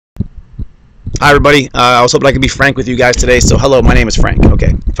Hi everybody, I was hoping I could be frank with you guys today, so hello, my name is Frank.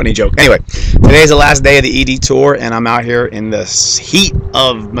 Okay, funny joke. Anyway, today is the last day of the ED tour, and I'm out here in the heat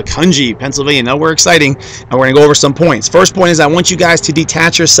of Macungie, Pennsylvania. Nowhere exciting, and we're going to go over some points. First point is I want you guys to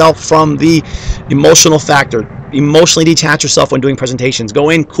detach yourself from the emotional factor. Emotionally detach yourself when doing presentations. Go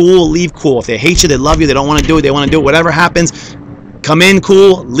in cool, leave cool. If they hate you, they love you, they don't want to do it, they want to do it, whatever happens, come in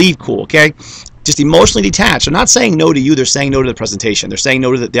cool, leave cool, okay? Just emotionally detached. They're not saying no to you, they're saying no to the presentation. They're saying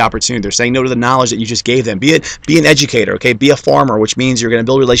no to the opportunity. They're saying no to the knowledge that you just gave them. Be an educator, okay? Be a farmer, which means you're going to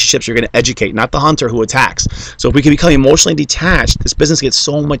build relationships, you're going to educate, not the hunter who attacks. So if we can become emotionally detached, this business gets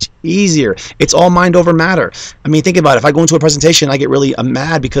so much easier. It's all mind over matter. I mean, think about it. If I go into a presentation, I get really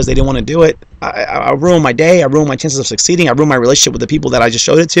mad because they didn't want to do it. I ruin my day, I ruin my chances of succeeding, I ruin my relationship with the people that I just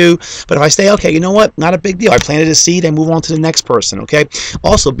showed it to. But if I say, okay, you know what, not a big deal, I planted a seed, I move on to the next person, okay?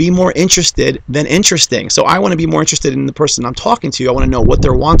 Also, be more interested than interesting. So I want to be more interested in the person I'm talking to. I want to know what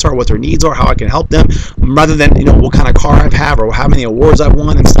their wants are, what their needs are, how I can help them, rather than, you know, what kind of car I have or how many awards I've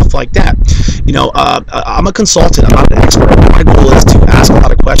won and stuff like that. You know, I'm a consultant, I'm not an expert. My goal is to ask a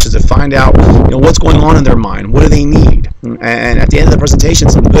lot of questions and find out, you know, what's going on in their mind, what do they need? And at the end of the presentation,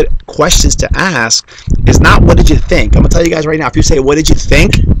 some good questions to ask is not what did you think. I'm gonna tell you guys right now, if you say what did you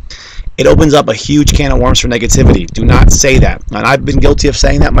think, it opens up a huge can of worms for negativity. Do not say that. And I've been guilty of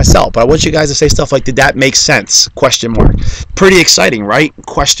saying that myself. But I want you guys to say stuff like, did that make sense? Question mark. Pretty exciting, right?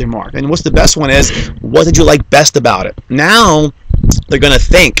 Question mark. And what's the best one is, what did you like best about it? Now they're going to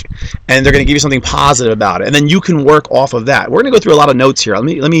think and they're going to give you something positive about it, and then you can work off of that. We're going to go through a lot of notes here. Let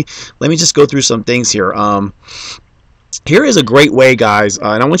me just go through some things here. Here is a great way, guys,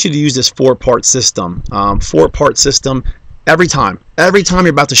 and I want you to use this four-part system. Four-part system. Every time you're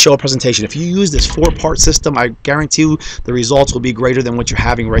about to show a presentation, if you use this four-part system, I guarantee you the results will be greater than what you're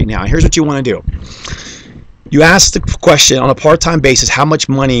having right now. Here's what you want to do. You ask the question on a part-time basis, how much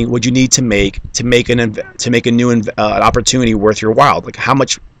money would you need to make a new opportunity worth your while? Like, how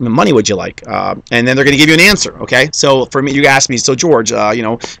much money would you like? And then they're going to give you an answer, okay? So for me, you ask me, so George, you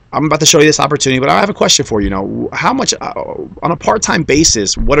know, I'm about to show you this opportunity, but I have a question for you. You know, how much on a part-time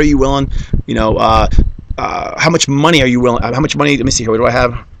basis, what are you willing, you know, how much money are you willing, how much money, let me see here, what do I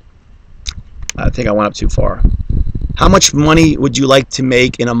have? I think I went up too far. How much money would you like to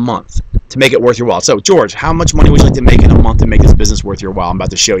make in a month to make it worth your while? So George, how much money would you like to make in a month to make this business worth your while? I'm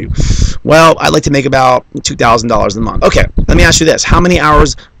about to show you. Well, I'd like to make about $2,000 a month. Okay, let me ask you this. How many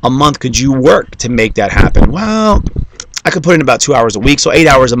hours a month could you work to make that happen? Well, I could put in about 2 hours a week, so 8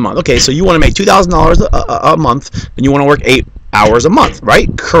 hours a month. Okay, so you want to make $2,000 a month, and you want to work 8 hours a month, right?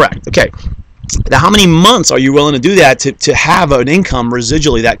 Correct. Okay. Now, how many months are you willing to do that to have an income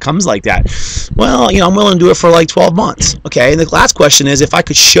residually that comes like that? Well, you know, I'm willing to do it for like 12 months. Okay, and the last question is, if I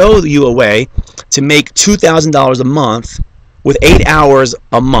could show you a way to make $2,000 a month with 8 hours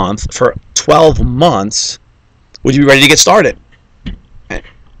a month for 12 months, would you be ready to get started?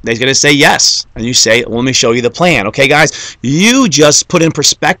 They're going to say yes. And you say, well, let me show you the plan. Okay, guys, you just put in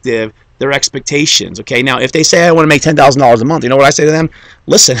perspective their expectations. Okay, now if they say I want to make $10,000 a month, you know what I say to them?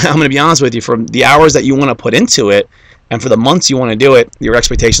 Listen, I'm going to be honest with you, from the hours that you want to put into it and for the months you want to do it, your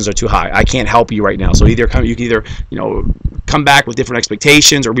expectations are too high. I can't help you right now. So you can either, you know, come back with different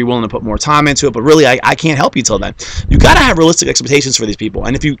expectations or be willing to put more time into it, but really I can't help you till then. You got to have realistic expectations for these people.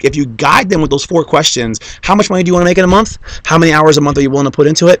 And if you guide them with those 4 questions, how much money do you want to make in a month? How many hours a month are you willing to put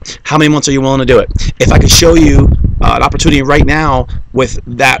into it? How many months are you willing to do it? If I could show you an opportunity right now with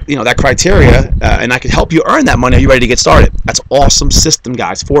that, you know, that criteria, and I could help you earn that money, are you ready to get started? That's awesome system,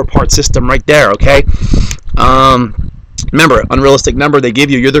 guys. 4-part system right there. Okay. Remember, unrealistic number they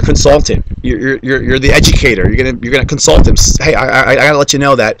give you. You're the consultant. You're the educator. You're gonna consult them. Hey, I gotta let you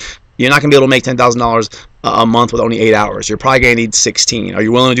know that you're not gonna be able to make $10,000 a month with only 8 hours. You're probably gonna need 16. Are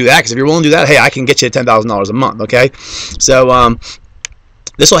you willing to do that? Because if you're willing to do that, hey, I can get you $10,000 a month. Okay, so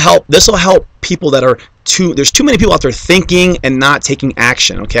this will help. This will help people that are there's too many people out there thinking and not taking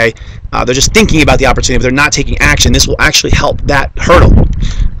action. Okay, they're just thinking about the opportunity, but they're not taking action. This will actually help that hurdle.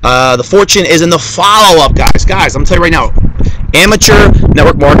 The fortune is in the follow-up, guys. Guys, I'm telling you right now, amateur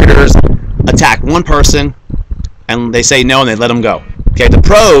network marketers attack one person and they say no and they let them go. Okay, the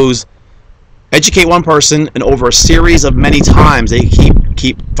pros educate one person, and over a series of many times they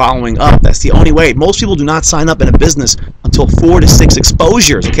keep following up. That's the only way. Most people do not sign up in a business until 4 to 6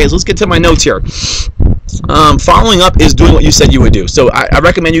 exposures. Okay, so let's get to my notes here. Following up is doing what you said you would do. So I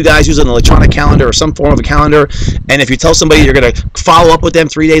recommend you guys use an electronic calendar or some form of a calendar. And if you tell somebody you're going to follow up with them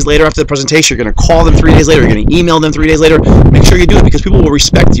 3 days later after the presentation, you're going to call them 3 days later, you're going to email them 3 days later, make sure you do it, because people will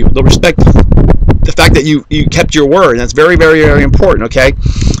respect you. They'll respect the fact that you kept your word. And that's very, very, very important. Okay.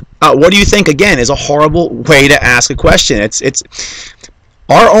 What do you think, again, is a horrible way to ask a question?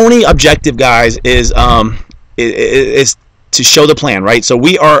 Our only objective, guys, is to show the plan, right? So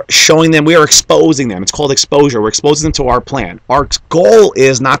we are showing them, we are exposing them. It's called exposure. We're exposing them to our plan. Our goal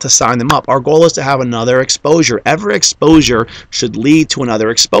is not to sign them up. Our goal is to have another exposure. Every exposure should lead to another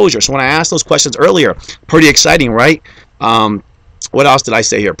exposure. So when I asked those questions earlier, pretty exciting, right? What else did I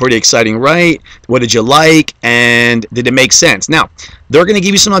say here? Pretty exciting, right? What did you like? And did it make sense? Now, they're going to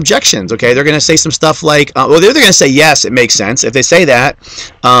give you some objections, okay? They're going to say some stuff like, well, they're going to say, yes, it makes sense. If they say that,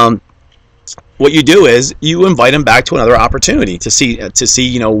 what you do is you invite them back to another opportunity to see,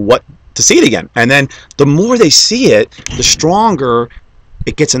 you know, to see it again. And then the more they see it, the stronger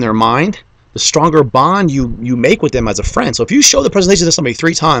it gets in their mind, the stronger bond you make with them as a friend. So if you show the presentation to somebody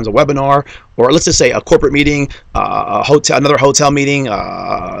 3 times, a webinar, or let's just say a corporate meeting, another hotel meeting,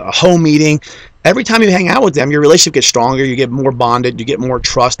 a home meeting, every time you hang out with them, your relationship gets stronger, you get more bonded, you get more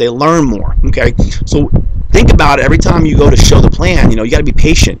trust, they learn more, okay? So think about it. Every time you go to show the plan, you know, you got to be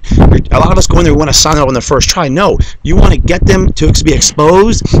patient. A lot of us go in there, we want to sign up on the first try. No, you want to get them to be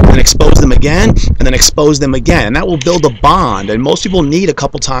exposed, and expose them again, and then expose them again. And that will build a bond, and most people need a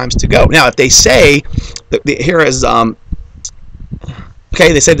couple times to go. Now, if they say, here is, okay,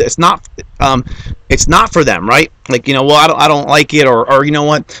 they said that it's not for them, right? Like, you know, well, I don't like it, or you know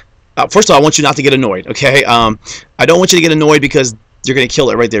what? First of all, I want you not to get annoyed, okay? I don't want you to get annoyed because you're going to kill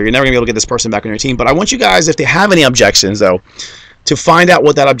it right there. You're never going to be able to get this person back on your team. But I want you guys, if they have any objections, though, to find out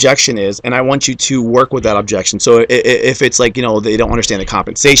what that objection is, and I want you to work with that objection. So if it's like, you know, they don't understand the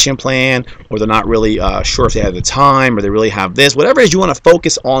compensation plan, or they're not really sure if they have the time, or they really have this, whatever it is, you want to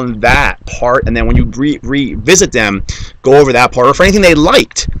focus on that part, and then when you revisit them, go over that part. Or for anything they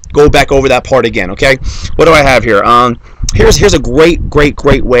liked, go back over that part again, okay? What do I have here? Here's a great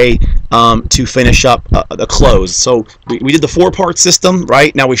way to finish up the close. So we did the 4-part system,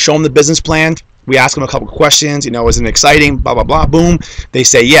 right? Now we show them the business plan. We ask them a couple of questions, you know, is it exciting, blah, blah, blah, boom. They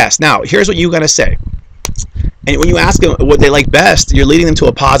say yes. Now, here's what you got to say. And when you ask them what they like best, you're leading them to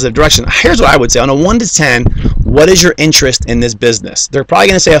a positive direction. Here's what I would say. On a 1 to 10, what is your interest in this business? They're probably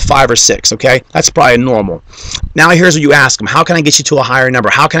going to say a 5 or 6, okay? That's probably normal. Now, here's what you ask them. How can I get you to a higher number?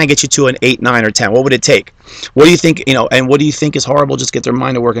 How can I get you to an 8, 9, or 10? What would it take? What do you think, you know, and what do you think is horrible? Just get their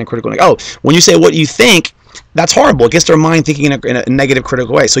mind to work in a critical, like, oh, when you say what you think, that's horrible. It gets their mind thinking in a negative,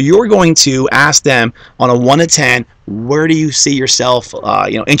 critical way. So you're going to ask them on a 1 to 10, where do you see yourself,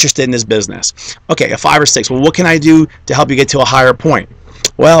 you know, interested in this business? Okay, a 5 or 6. Well, what can I do to help you get to a higher point?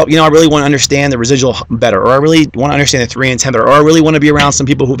 Well, you know, I really want to understand the residual better, or I really want to understand the 3 and 10 better, or I really want to be around some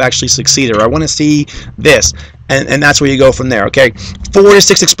people who've actually succeeded, or I want to see this. And that's where you go from there, okay? 4 to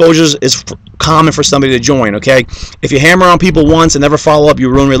 6 exposures is common for somebody to join, okay? If you hammer on people once and never follow up, you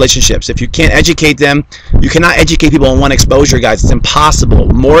ruin relationships. If you can't educate them, you cannot educate people in 1 exposure, guys. It's impossible.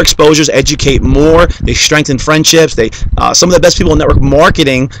 More exposures educate more. They strengthen friendships. Some of the best people in network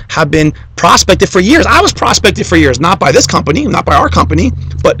marketing have been prospected for years. I was prospected for years, not by this company, not by our company,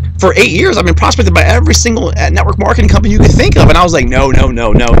 but for 8 years, I've been prospected by every single network marketing company you could think of. And I was like, no.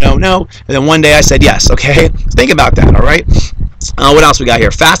 And then one day I said yes, okay? Think about that, all right? What else we got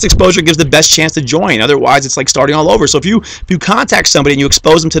here? Fast exposure gives the best chance to join. Otherwise, it's like starting all over. So if you contact somebody and you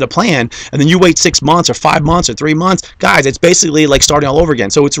expose them to the plan, and then you wait 6 months or 5 months or 3 months, guys, it's basically like starting all over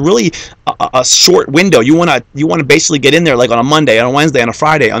again. So it's really a short window. You want to basically get in there like on a Monday, on a Wednesday, on a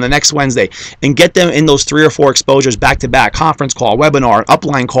Friday, on the next Wednesday, and get them in those 3 or 4 exposures back to back, conference call, webinar,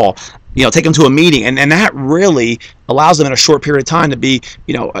 upline call. You know, take them to a meeting, and that really allows them in a short period of time to be,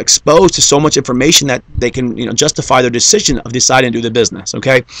 you know, exposed to so much information that they can, you know, justify their decision of deciding to do the business,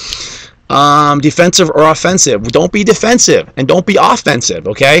 okay? Defensive or offensive. Don't be defensive and don't be offensive,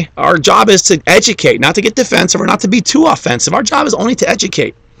 okay? Our job is to educate, not to get defensive or not to be too offensive. Our job is only to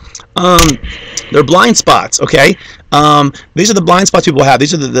educate. They're blind spots, okay? These are the blind spots people have.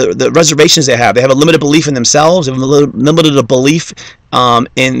 These are the reservations they have. They have a limited belief in themselves. They have a limited belief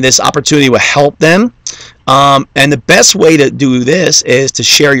in this opportunity will help them. And the best way to do this is to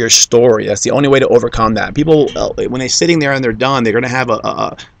share your story. That's the only way to overcome that. People, when they're sitting there and they're done, they're going to have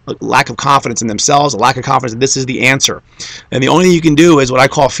a lack of confidence in themselves, a lack of confidence that this is the answer. And the only thing you can do is what I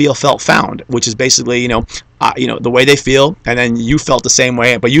call feel, felt, found, which is basically, you know, the way they feel, and then you felt the same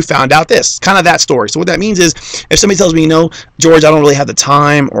way, but you found out this. Kind of that story. So what that means is, if somebody tells me, you know, George, I don't really have the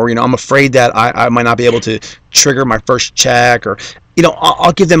time, or, you know, I'm afraid that I might not be able to trigger my first check, or, you know,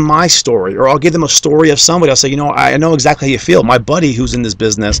 I'll give them my story, or I'll give them a story of somebody. I'll say, you know, I know exactly how you feel. My buddy who's in this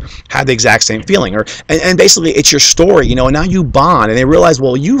business had the exact same feeling, and basically it's your story, you know, and now you bond, and they realize,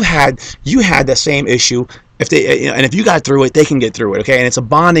 well, you had the same issue. If they, you know, and if you got through it, they can get through it, okay? And it's a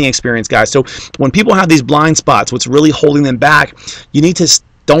bonding experience, guys. So when people have these blind spots, what's really holding them back, you need to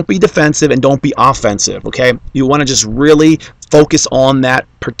don't be defensive and don't be offensive, okay? You want to just really focus on that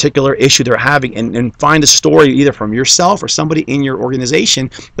particular issue they're having, and find a story either from yourself or somebody in your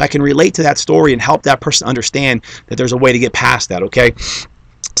organization that can relate to that story and help that person understand that there's a way to get past that. Okay.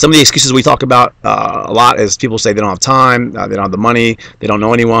 Some of the excuses we talk about a lot is people say they don't have time, they don't have the money, they don't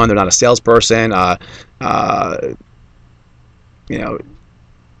know anyone, they're not a salesperson. You know,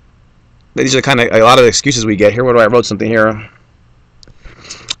 these are kind of a lot of the excuses we get here. What do I wrote something here?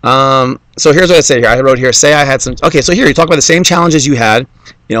 So here's what I say here. I wrote here, say I had some, okay, so here you talk about the same challenges you had,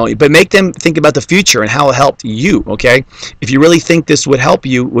 you know, but make them think about the future and how it helped you, okay? If you really think this would help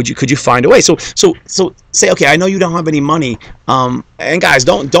you, could you find a way? So say, okay, I know you don't have any money, and guys,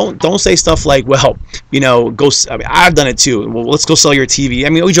 don't say stuff like, well, you know, I mean, I've done it too. Well, let's go sell your TV. I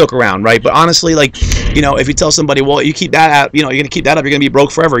mean, we joke around, right? But honestly, like, you know, if you tell somebody, well, you keep that up, you know, you're gonna keep that up, you're gonna be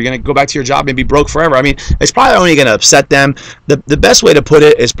broke forever. You're gonna go back to your job and be broke forever. I mean, it's probably only gonna upset them. The best way to put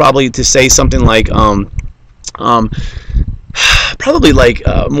it is probably to say something like, probably like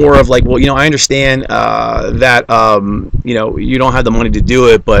more of like, well, you know, I understand that you know, you don't have the money to do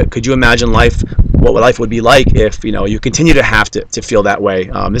it, but could you imagine what life would be like if, you know, you continue to have to feel that way?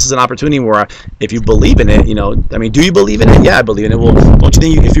 This is an opportunity where if you believe in it, you know, I mean, do you believe in it? Yeah, I believe in it. Well, don't you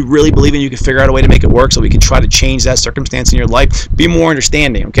think if you really believe in it, you can figure out a way to make it work, so we can try to change that circumstance in your life? Be more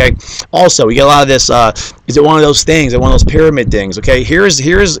understanding, okay? Also, we get a lot of this, is it one of those things, is it one of those pyramid things, okay? Here's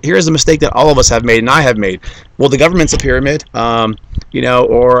the mistake that all of us have made, and I have made. Well, the government's a pyramid, you know,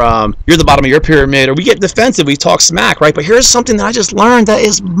 or you're the bottom of your pyramid, or we get defensive, we talk smack, right? But here's something that I just learned that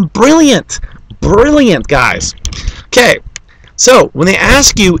is brilliant, guys. Okay, so when they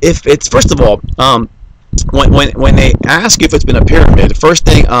ask you if it's, first of all, when they ask you if it's been a pyramid, the first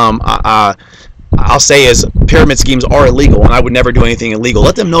thing I'll say is pyramid schemes are illegal, and I would never do anything illegal.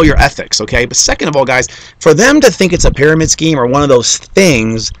 Let them know your ethics, okay? But second of all, guys, for them to think it's a pyramid scheme or one of those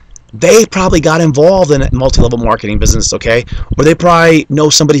things, they probably got involved in a multi-level marketing business, okay? Or they probably know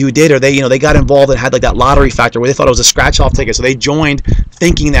somebody who did, or they, you know, they got involved and had like that lottery factor where they thought it was a scratch-off ticket, so they joined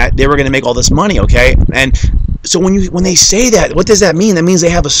thinking that they were going to make all this money, okay? And so when they say that, what does that mean? That means they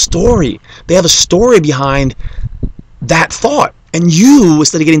have a story. They have a story behind that thought. And you,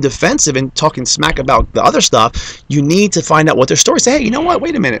 instead of getting defensive and talking smack about the other stuff, you need to find out what their story is. Say, hey, you know what?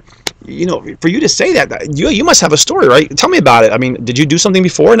 Wait a minute. You know, for you to say that, you must have a story, right? Tell me about it. I mean, did you do something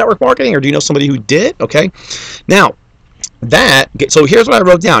before in network marketing, or do you know somebody who did? Okay. Now, so here's what I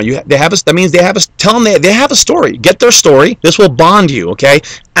wrote down. That means tell them they have a story. Get their story. This will bond you, okay?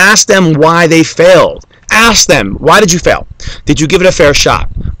 Ask them why they failed. Ask them, why did you fail? Did you give it a fair shot?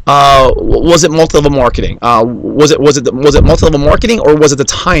 Was it multi-level marketing? Was it multi-level marketing, or was it the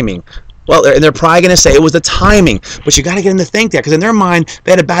timing? Well, and they're probably going to say it was the timing, but you got to get them to think that, because in their mind,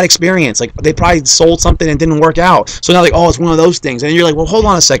 they had a bad experience. Like, they probably sold something and it didn't work out. So now, like, oh, it's one of those things. And you're like, well, hold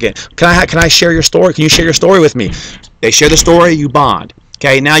on a second. Can I share your story? Can you share your story with me? They share the story, you bond.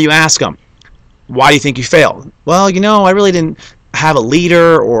 Okay, now you ask them, why do you think you failed? Well, you know, I really didn't have a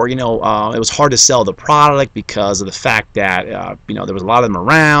leader, or, you know, it was hard to sell the product because of the fact that, you know, there was a lot of them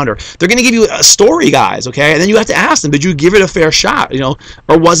around. Or they're going to give you a story, guys, okay? And then you have to ask them, did you give it a fair shot, you know,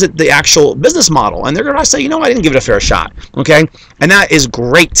 or was it the actual business model? And they're going to say, you know, I didn't give it a fair shot, okay? And that is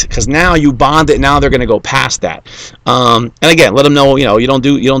great, because now you bond it. Now they're going to go past that. And again, let them know, you know, you don't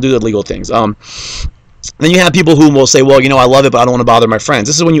do the illegal things. Then you have people who will say, well, you know, I love it, but I don't want to bother my friends.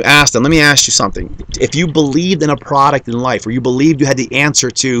 This is when you ask them, let me ask you something. If you believed in a product in life, or you believed you had the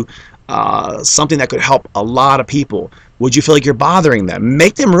answer to something that could help a lot of people, would you feel like you're bothering them?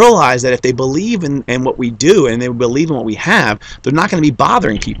 Make them realize that if they believe in what we do, and they believe in what we have, they're not going to be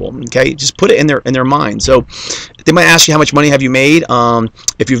bothering people, okay? Just put it in their mind. So they might ask you, how much money have you made?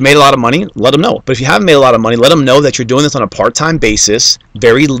 If you've made a lot of money, let them know. But if you haven't made a lot of money, let them know that you're doing this on a part-time basis,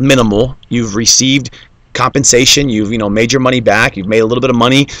 very minimal. You've received compensation, you've, you know, made your money back, you've made a little bit of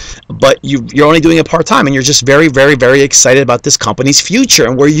money, but you're only doing it part-time, and you're just very, very, very excited about this company's future,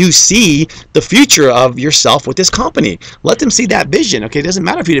 and where you see the future of yourself with this company. Let them see that vision, okay? It doesn't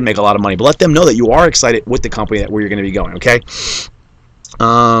matter if you didn't make a lot of money, but let them know that you are excited with the company, where you're going to be going, okay?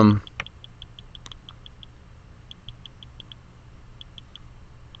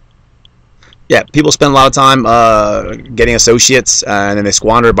 Yeah, people spend a lot of time getting associates, and then they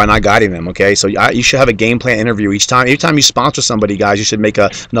squander it by not guiding them, okay? So you should have a game plan interview each time. Every time you sponsor somebody, guys, you should make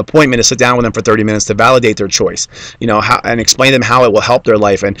an appointment to sit down with them for 30 minutes to validate their choice, you know, and explain to them how it will help their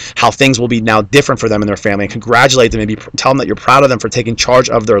life, and how things will be now different for them and their family, and congratulate them, and tell them that you're proud of them for taking charge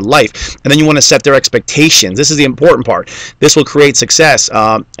of their life. And then you want to set their expectations. This is the important part. This will create success,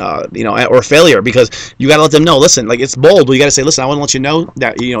 you know, or failure, because you got to let them know, listen, like, it's bold, but you got to say, listen, I want to let you know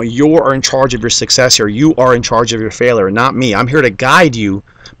that, you know, you're in charge of of your success here. You are in charge of your failure, not me. I'm here to guide you,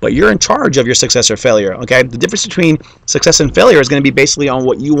 but you're in charge of your success or failure, okay? The difference between success and failure is going to be basically on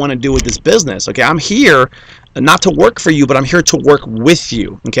what you want to do with this business, okay? I'm here not to work for you, but I'm here to work with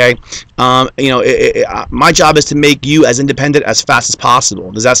you, okay? My job is to make you as independent as fast as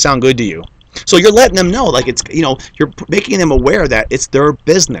possible. Does that sound good to you? So you're letting them know, like, it's, you're making them aware that it's their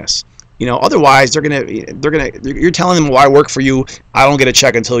business. Otherwise you're telling them, well, I work for you, I don't get a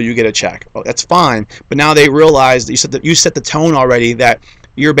check until you get a check. Well, that's fine, but now they realize that you set the tone already, that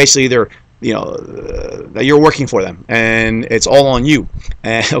you're basically that you're working for them, and it's all on you.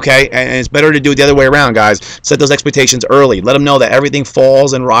 Okay, and it's better to do it the other way around, guys. Set those expectations early. Let them know that everything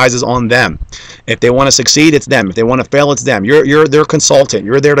falls and rises on them. If they want to succeed, it's them. If they want to fail, it's them. You're their consultant.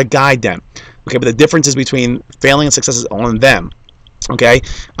 You're there to guide them. Okay, but the difference is between failing and success is on them. Okay,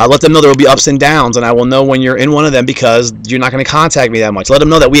 let them know there will be ups and downs, and I will know when you're in one of them because you're not going to contact me that much. Let them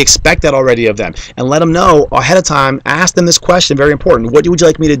know that we expect that already of them, and let them know ahead of time. Ask them this question, very important. What would you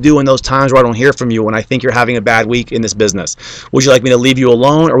like me to do in those times where I don't hear from you, when I think you're having a bad week in this business? Would you like me to leave you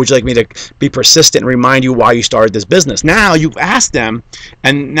alone, or would you like me to be persistent and remind you why you started this business? Now you've asked them,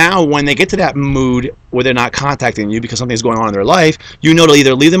 and now when they get to that mood where they're not contacting you because something's going on in their life, to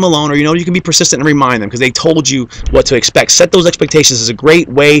either leave them alone, or you can be persistent and remind them because they told you what to expect. Set those expectations. Is a great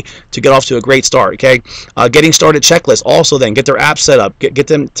way to get off to a great start. Okay, getting started checklist. Also, then get their app set up. Get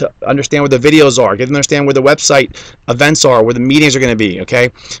them to understand where the videos are. Get them to understand where the website events are, where the meetings are going to be. Okay,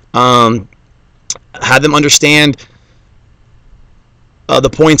 have them understand the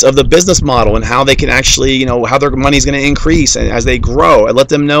points of the business model and how they can actually, how their money is going to increase as they grow, and let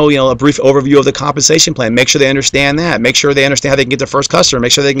them know, a brief overview of the compensation plan. Make sure they understand that. Make sure they understand how they can get their first customer.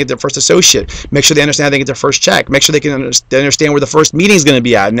 Make sure they can get their first associate. Make sure they understand how they can get their first check. Make sure they can understand where the first meeting is going to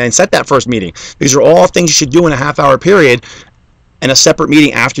be at, and then set that first meeting. These are all things you should do in a half-hour period, and a separate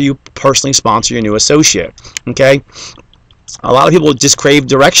meeting after you personally sponsor your new associate. Okay. A lot of people just crave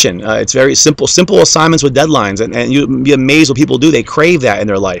direction. It's very simple assignments with deadlines, and you'd be amazed what people do. They crave that in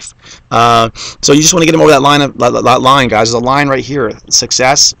their life. So you just want to get them over that line, guys. There's a line right here: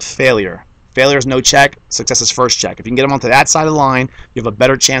 success, failure. Failure is no check. Success is first check. If you can get them onto that side of the line, you have a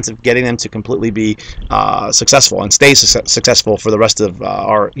better chance of getting them to completely be successful and stay successful for the rest of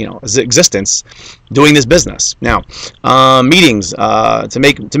our existence doing this business. Now, meetings. To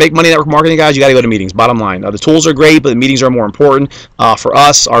make money network marketing, guys, you got to go to meetings. Bottom line. The tools are great, but the meetings are more important. For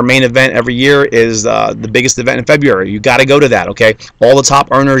us, our main event every year is the biggest event in February. You got to go to that. Okay, all the top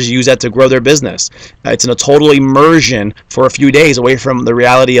earners use that to grow their business. It's in a total immersion for a few days away from the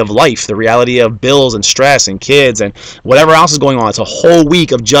reality of life, the reality of bills and stress and kids and whatever else is going on. It's a whole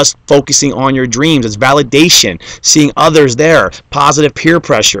week of just focusing on your dreams. It's validation, seeing others there, positive peer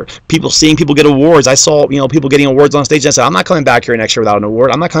pressure, seeing people get awards. I saw people getting awards on stage, and I said, I'm not coming back here next year without an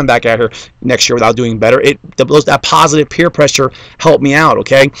award. I'm not coming back out here next year without doing better. That positive peer pressure helped me out.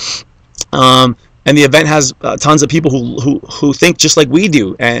 Okay. And the event has tons of people who think just like we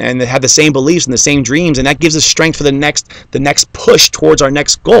do, and they have the same beliefs and the same dreams, and that gives us strength for the next push towards our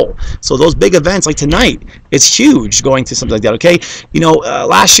next goal. So those big events like tonight, it's huge going to something like that. Okay,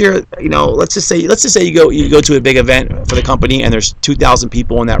 last year, let's just say you go to a big event for the company, and there's 2,000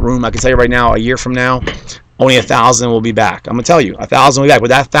 people in that room. I can tell you right now, a year from now, only 1,000 will be back. I'm gonna tell you, 1,000 will be back. With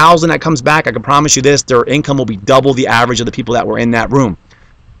that 1,000 that comes back, I can promise you this: their income will be double the average of the people that were in that room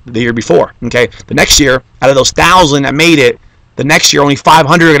the year before. Okay, the next year, out of those 1,000 that made it, the next year only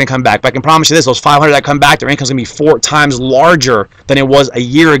 500 are going to come back. But I can promise you this: those 500 that come back, their income is going to be 4 times larger than it was a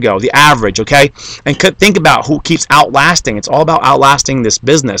year ago, the average. Okay, and think about who keeps outlasting. It's all about outlasting this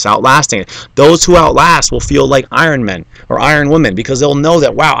business, outlasting it. Those who outlast will feel like Iron Men or Iron Women, because they'll know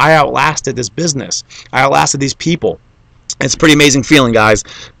that, wow, I outlasted this business, I outlasted these people. It's a pretty amazing feeling, guys.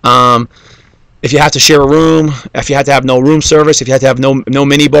 If you have to share a room, if you have to have no room service, if you have to have no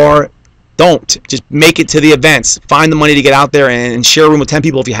mini bar, don't. Just make it to the events. Find the money to get out there and share a room with 10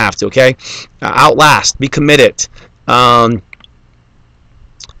 people if you have to, okay? Outlast. Be committed.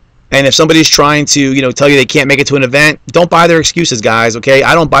 And if somebody's trying to, tell you they can't make it to an event, don't buy their excuses, guys, okay?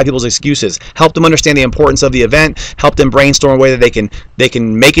 I don't buy people's excuses. Help them understand the importance of the event. Help them brainstorm a way that they can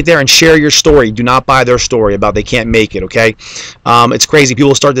make it there, and share your story. Do not buy their story about they can't make it, okay? It's crazy.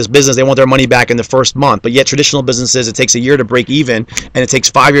 People start this business, they want their money back in the first month, but yet traditional businesses, it takes a year to break even, and it takes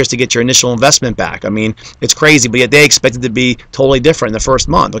 5 years to get your initial investment back. I mean, it's crazy, but yet they expect it to be totally different in the first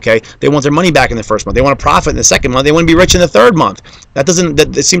month, okay? They want their money back in the first month. They want to profit in the second month. They want to be rich in the third month.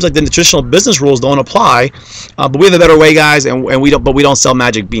 It seems like the traditional business rules don't apply, but we have a better way, guys, and we don't sell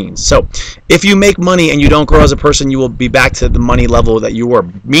magic beans. So if you make money and you don't grow as a person, you will be back to the money level that you were.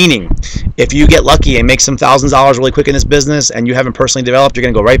 Meaning, if you get lucky and make some thousands of dollars really quick in this business and you haven't personally developed, you're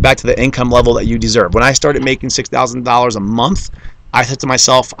going to go right back to the income level that you deserve. When I started making $6,000 a month, I said to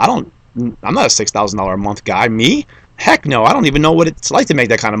myself, I'm not a $6,000 a month guy. Me? Heck no, I don't even know what it's like to make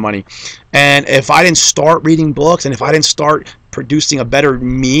that kind of money. And if I didn't start reading books and if I didn't start producing a better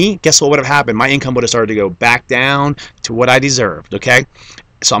me, guess what would have happened? My income would have started to go back down to what I deserved, okay?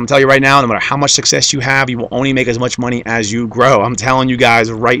 So I'm going to tell you right now, no matter how much success you have, you will only make as much money as you grow. I'm telling you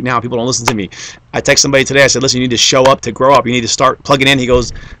guys right now, people don't listen to me. I text somebody today, I said, listen, you need to show up to grow up. You need to start plugging in. He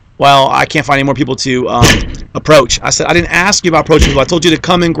goes, well, I can't find any more people to approach. I said, I didn't ask you about approaching people. I told you to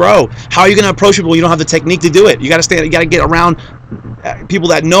come and grow. How are you going to approach people when you don't have the technique to do it? You got to get around people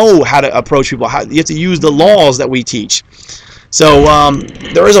that know how to approach people. You have to use the laws that we teach. So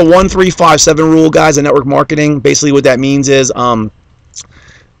there is a 1-3-5-7 rule, guys, in network marketing. Basically what that means is, by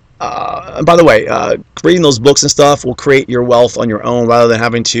the way, reading those books and stuff will create your wealth on your own rather than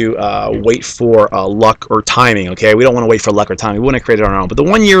having to wait for luck or timing, okay? We don't want to wait for luck or timing. We want to create it on our own. But the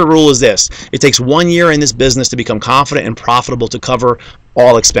 1-year rule is this. It takes 1 year in this business to become confident and profitable to cover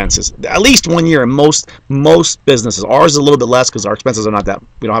all expenses. At least 1 year in most businesses. Ours is a little bit less because our expenses are not that,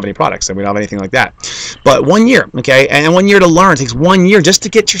 we don't have any products and we don't have anything like that. But 1 year, okay? And 1 year to learn. It takes 1 year just to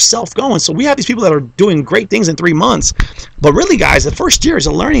get yourself going. So we have these people that are doing great things in 3 months. But really, guys, the first year is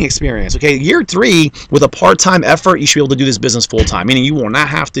a learning experience, okay? Year 3, with a part-time effort, you should be able to do this business full-time, meaning you will not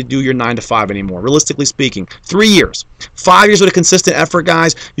have to do your 9 to 5 anymore, realistically speaking. 3 years. 5 years with a consistent effort,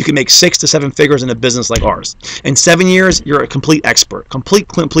 guys, you can make 6 to 7 figures in a business like ours. In 7 years, you're a complete expert.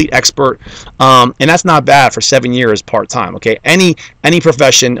 Complete expert, and that's not bad for 7 years part-time, okay? Any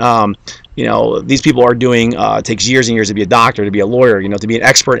profession, you know, these people are doing, takes years and years to be a doctor, to be a lawyer, you know, to be an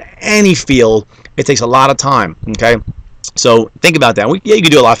expert in any field, it takes a lot of time, okay? So think about that. Yeah, you can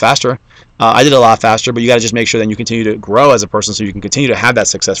do it a lot faster. I did it a lot faster, but you got to just make sure that you continue to grow as a person so you can continue to have that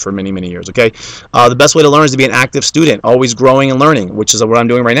success for many, many years, okay? The best way to learn is to be an active student, always growing and learning, which is what I'm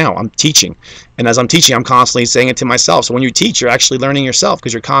doing right now. I'm teaching. And as I'm teaching, I'm constantly saying it to myself. So when you teach, you're actually learning yourself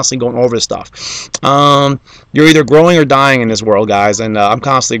because you're constantly going over the stuff. You're either growing or dying in this world, guys, and I'm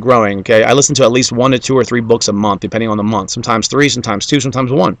constantly growing, okay? I listen to at least 1 to 2 or 3 books a month, depending on the month. Sometimes 3, sometimes 2,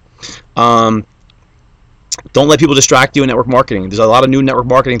 sometimes 1. Don't let people distract you in network marketing. There's a lot of new network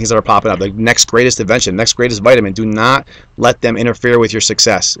marketing things that are popping up, like next greatest invention, next greatest vitamin. Do not let them interfere with your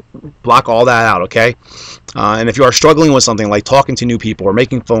success. Block all that out, okay? And if you are struggling with something like talking to new people or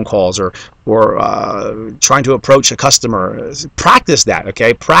making phone calls or trying to approach a customer, practice that,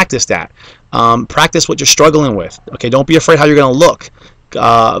 okay? Practice that. Practice what you're struggling with, okay? Don't be afraid how you're going to look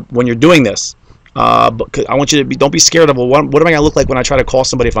when you're doing this. But I want you to don't be scared of, well, what am I going to look like when I try to call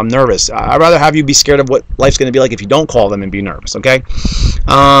somebody if I'm nervous? I'd rather have you be scared of what life's going to be like if you don't call them and be nervous, okay?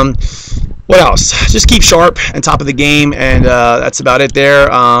 What else? Just keep sharp and top of the game, and that's about it there.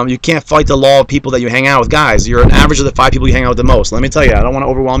 You can't fight the law of people that you hang out with. Guys, you're an average of the 5 people you hang out with the most. Let me tell you, I don't want to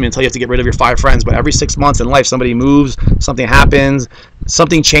overwhelm you and tell you have to get rid of your 5 friends, but every 6 months in life, somebody moves, something happens,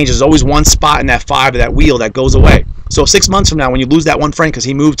 something changes. There's always one spot in that 5 of that wheel that goes away. So 6 months from now, when you lose that one friend because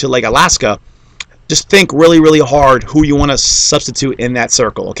he moved to like Alaska, just think really, really hard who you want to substitute in that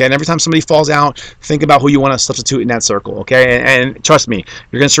circle, okay? And every time somebody falls out, think about who you want to substitute in that circle, okay? And trust me,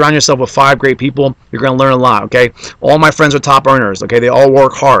 you're going to surround yourself with 5 great people. You're going to learn a lot, okay? All my friends are top earners, okay? They all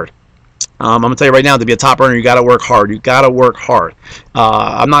work hard. I'm going to tell you right now, to be a top earner, you got to work hard. You got to work hard.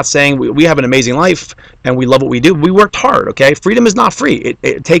 I'm not saying we have an amazing life and we love what we do. We worked hard, okay? Freedom is not free.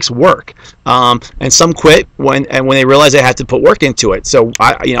 It takes work. And some quit when they realize they had to put work into it. So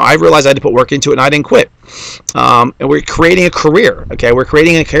I realized I had to put work into it and I didn't quit. And we're creating a career, okay? We're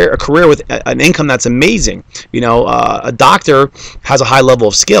creating a career with an income that's amazing. You know, a doctor has a high level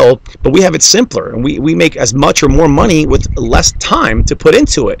of skill, but we have it simpler, and we make as much or more money with less time to put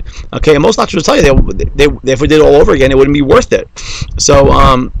into it, okay? And most doctors will tell you if we did it all over again, it wouldn't be worth it.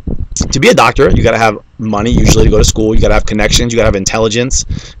 So to be a doctor, you got to have money usually to go to school. You got to have connections. You got to have intelligence.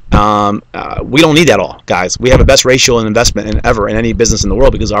 We don't need that all, guys. We have the best ratio in investment ever in any business in the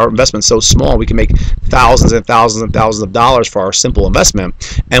world because our investment's so small. We can make thousands and thousands and thousands of dollars for our simple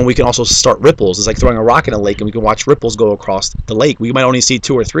investment, and we can also start ripples. It's like throwing a rock in a lake, and we can watch ripples go across the lake. We might only see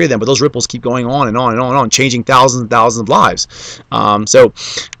 2 or 3 of them, but those ripples keep going on and on and on and on, changing thousands and thousands of lives.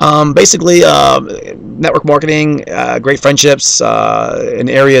 Basically, network marketing, great friendships in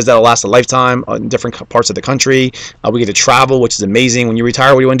areas that'll last a lifetime in different parts of the country. We get to travel, which is amazing. When you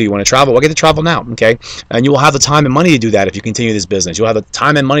retire, what do you want to do? do? You want to travel? Well, get to travel now, okay? And you will have the time and money to do that if you continue this business. You'll have the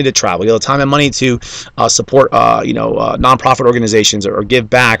time and money to travel. You'll have the time and money to support, nonprofit organizations, or give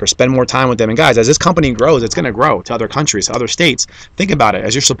back, or spend more time with them. And guys, as this company grows, it's going to grow to other countries, to other states. Think about it.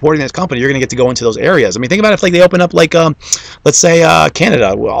 As you're supporting this company, you're going to get to go into those areas. I mean, think about it, if like they open up like, let's say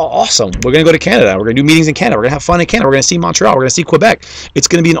Canada. Well, awesome. We're going to go to Canada. We're going to do meetings in Canada. We're going to have fun in Canada. We're going to see Montreal. We're going to see Quebec. It's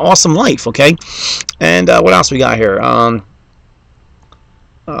going to be an awesome life, okay? And what else we got here?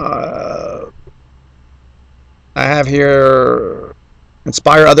 I have here,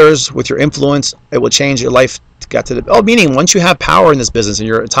 inspire others with your influence. It will change your life. Meaning once you have power in this business and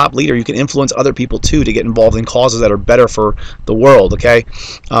you're a top leader, you can influence other people too to get involved in causes that are better for the world, okay?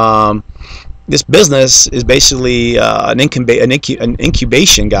 This business is basically an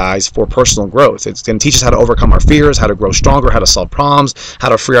incubation, guys, for personal growth. It's going to teach us how to overcome our fears, how to grow stronger, how to solve problems, how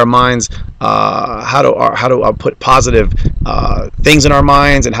to free our minds, how to put positive things in our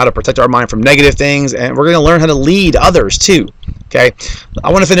minds, and how to protect our mind from negative things. And we're going to learn how to lead others too. Okay,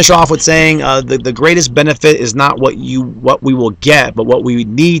 I want to finish off with saying the greatest benefit is not what we will get, but what we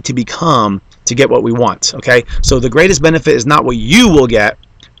need to become to get what we want. Okay, so the greatest benefit is not what you will get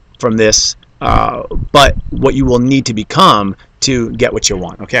from this, but what you will need to become to get what you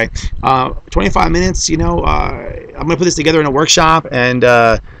want. Okay, 25 minutes. I'm gonna put this together in a workshop and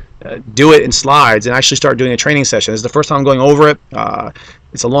do it in slides and actually start doing a training session. This is the first time I'm going over it.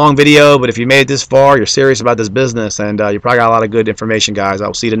 It's a long video, but if you made it this far, you're serious about this business, and you probably got a lot of good information, guys. I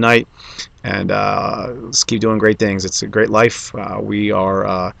will see you tonight, and let's keep doing great things. It's a great life. We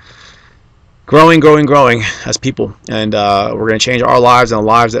are growing as people, and we're going to change our lives and the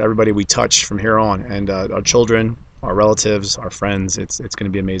lives of everybody we touch from here on, and our children, our relatives, our friends. It's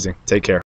going to be amazing. Take care.